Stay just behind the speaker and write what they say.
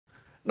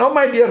Now,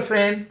 my dear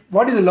friend,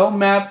 what is a love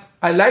map?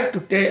 I like to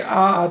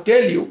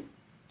tell you,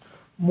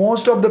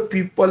 most of the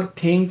people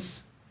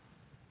thinks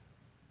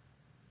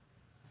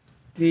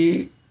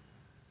the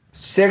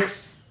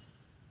sex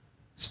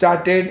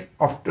started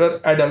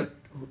after adulthood,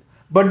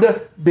 but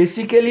the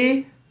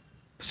basically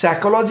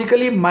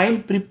psychologically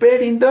mind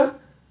prepared in the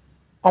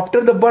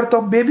after the birth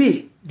of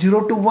baby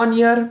 0 to 1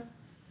 year.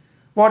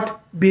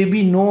 What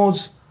baby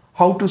knows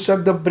how to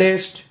suck the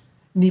breast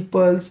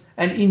nipples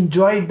and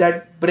enjoy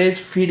that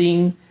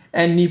breastfeeding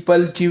and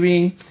nipple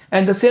chewing,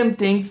 and the same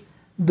things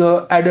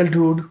the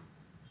adulthood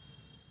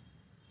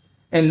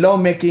and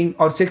love making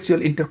or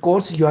sexual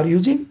intercourse you are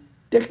using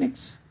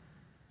techniques.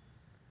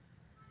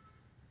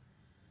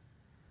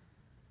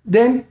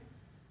 Then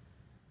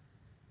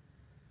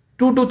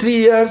 2 to 3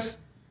 years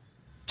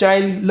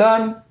child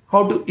learn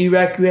how to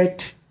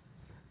evacuate.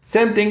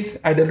 Same things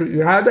adulthood,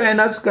 you have the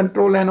anus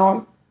control and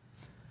all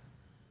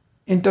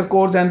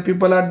intercourse, and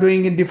people are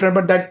doing it different,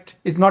 but that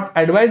is not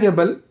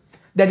advisable.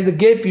 That is the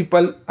gay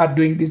people are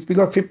doing this,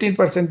 because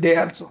 15% they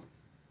also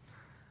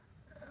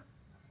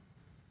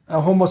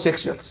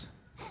homosexuals.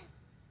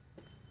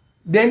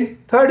 Then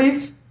third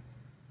is,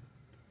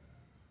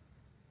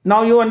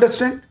 now you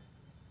understand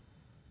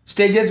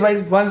stages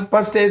wise, one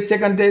first stage,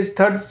 second stage,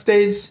 third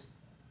stage,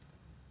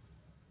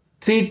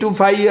 3 to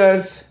 5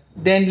 years,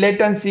 then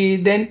latency,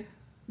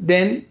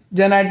 then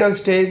genital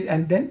stage,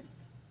 and then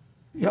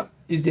yeah,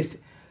 is this.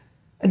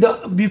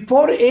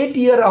 Before 8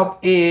 years of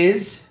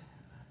age,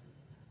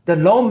 the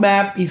love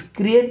map is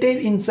created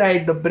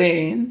inside the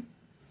brain,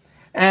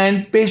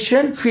 and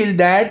patient feel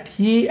that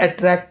he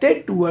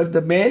attracted towards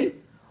the male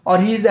or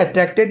he is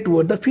attracted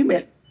toward the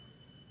female.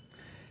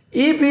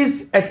 If he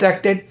is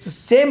attracted to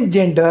same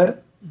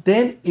gender,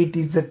 then it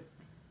is a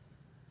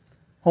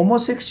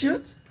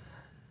homosexual.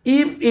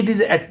 If it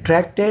is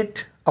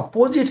attracted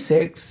opposite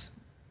sex,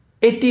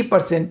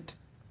 80%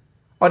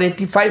 or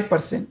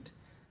 85%,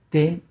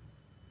 then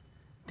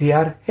they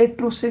are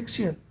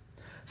heterosexual.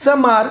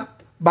 Some are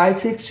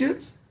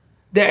bisexuals.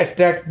 They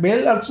attract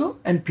male also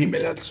and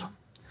female also.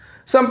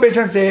 Some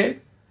patients say,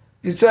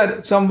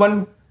 sir,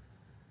 someone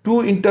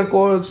to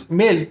intercourse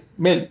male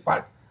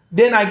part,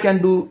 then I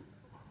can do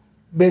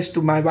best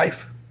to my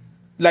wife.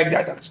 Like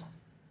that also.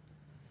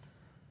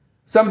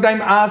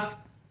 Sometimes ask,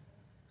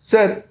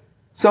 sir,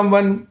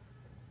 someone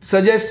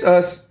suggests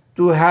us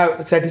to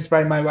have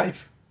satisfy my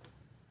wife.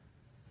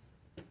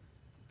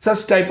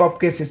 Such type of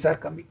cases are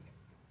coming.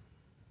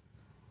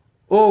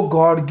 Oh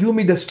God, give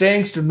me the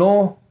strength to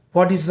know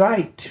what is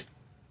right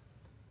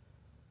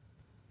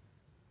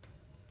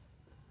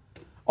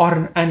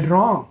and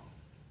wrong.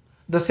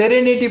 The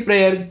serenity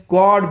prayer,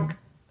 God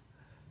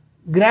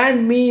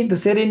grant me the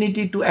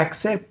serenity to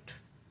accept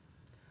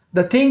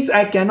the things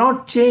I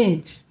cannot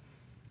change.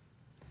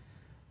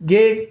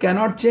 Gay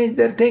cannot change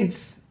their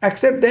things.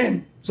 Accept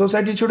them.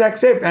 Society should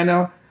accept.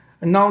 And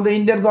now the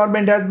Indian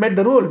government has made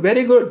the rule.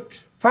 Very good.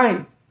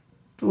 Fine.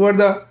 Toward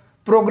the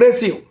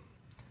progressive.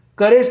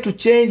 Courage to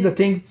change the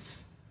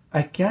things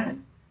I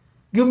can.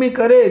 Give me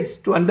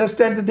courage to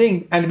understand the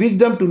thing and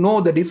wisdom to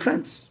know the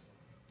difference.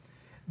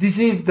 This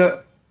is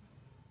the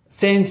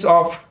sense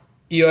of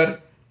your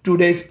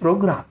today's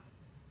program.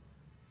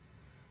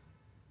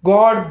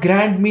 God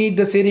grant me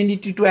the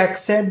serenity to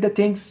accept the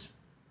things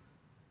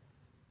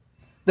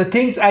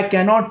I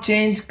cannot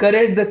change.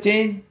 Courage to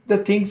change the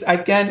things I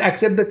can,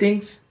 accept the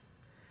things.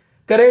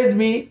 Courage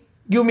me,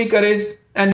 give me courage. And